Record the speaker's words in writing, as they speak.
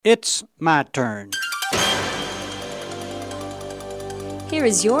It's my turn. Here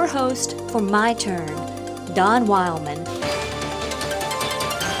is your host for My Turn, Don Wildman.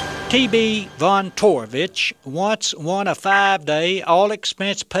 T.B. von Torvich once won a 5-day,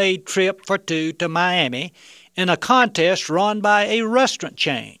 all-expense-paid trip for two to Miami in a contest run by a restaurant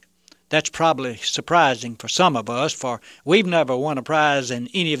chain. That's probably surprising for some of us, for we've never won a prize in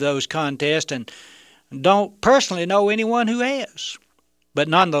any of those contests and don't personally know anyone who has. But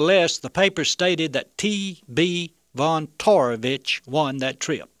nonetheless, the paper stated that T.B. von Torvich won that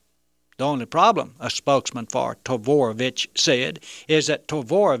trip. The only problem, a spokesman for Tovorovich said, is that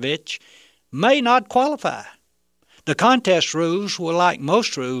Tovorovich may not qualify. The contest rules were like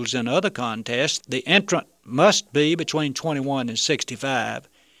most rules in other contests. The entrant must be between 21 and 65.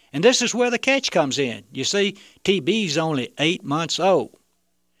 And this is where the catch comes in. You see, TB's only 8 months old.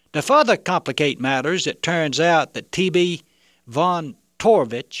 To further complicate matters, it turns out that T.B. von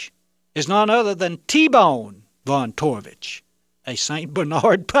Torvich is none other than T-Bone von Torvich, a St.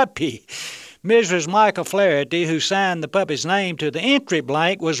 Bernard puppy. Mrs. Michael Flaherty, who signed the puppy's name to the entry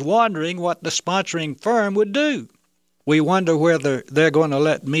blank, was wondering what the sponsoring firm would do. "We wonder whether they're going to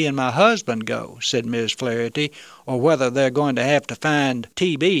let me and my husband go," said Ms. Flaherty, "or whether they're going to have to find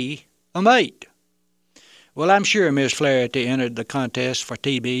T.B. a mate." Well, I'm sure Ms. Flaherty entered the contest for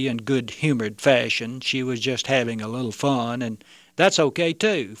T.B. in good-humored fashion. She was just having a little fun, and that's okay,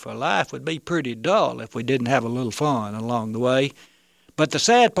 too, for life would be pretty dull if we didn't have a little fun along the way. But the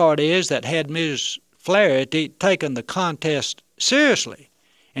sad part is that had Ms. Flaherty taken the contest seriously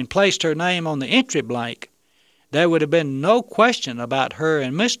and placed her name on the entry blank, there would have been no question about her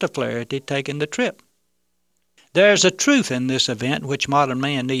and Mr. Flaherty taking the trip. There's a truth in this event which modern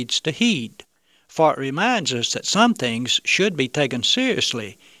man needs to heed, for it reminds us that some things should be taken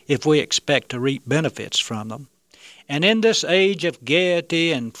seriously if we expect to reap benefits from them. And in this age of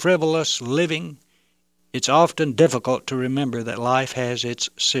gaiety and frivolous living, it's often difficult to remember that life has its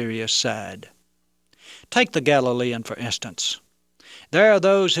serious side. Take the Galilean, for instance. There are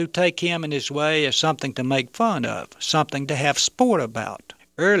those who take him and his way as something to make fun of, something to have sport about.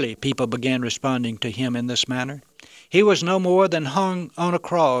 Early people began responding to him in this manner. He was no more than hung on a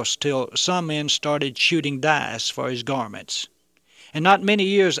cross till some men started shooting dice for his garments. And not many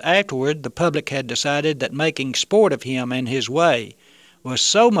years afterward, the public had decided that making sport of him and his way was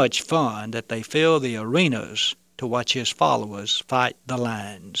so much fun that they filled the arenas to watch his followers fight the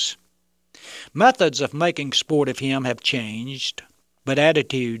lions. Methods of making sport of him have changed, but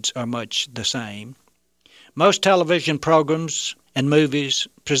attitudes are much the same. Most television programs and movies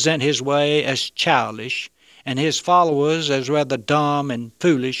present his way as childish, and his followers as rather dumb and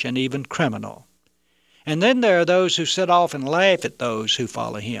foolish and even criminal. And then there are those who sit off and laugh at those who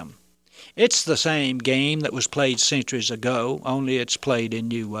follow him. It's the same game that was played centuries ago, only it's played in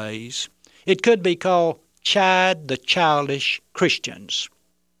new ways. It could be called Chide the Childish Christians.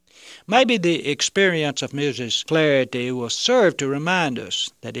 Maybe the experience of Mrs. Flaherty will serve to remind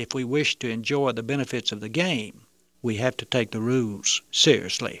us that if we wish to enjoy the benefits of the game, we have to take the rules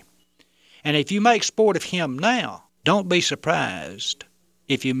seriously. And if you make sport of him now, don't be surprised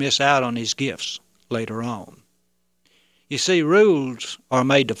if you miss out on his gifts later on. You see, rules are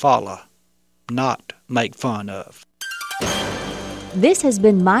made to follow, not make fun of. This has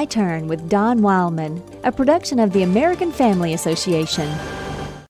been My Turn with Don Wildman, a production of the American Family Association.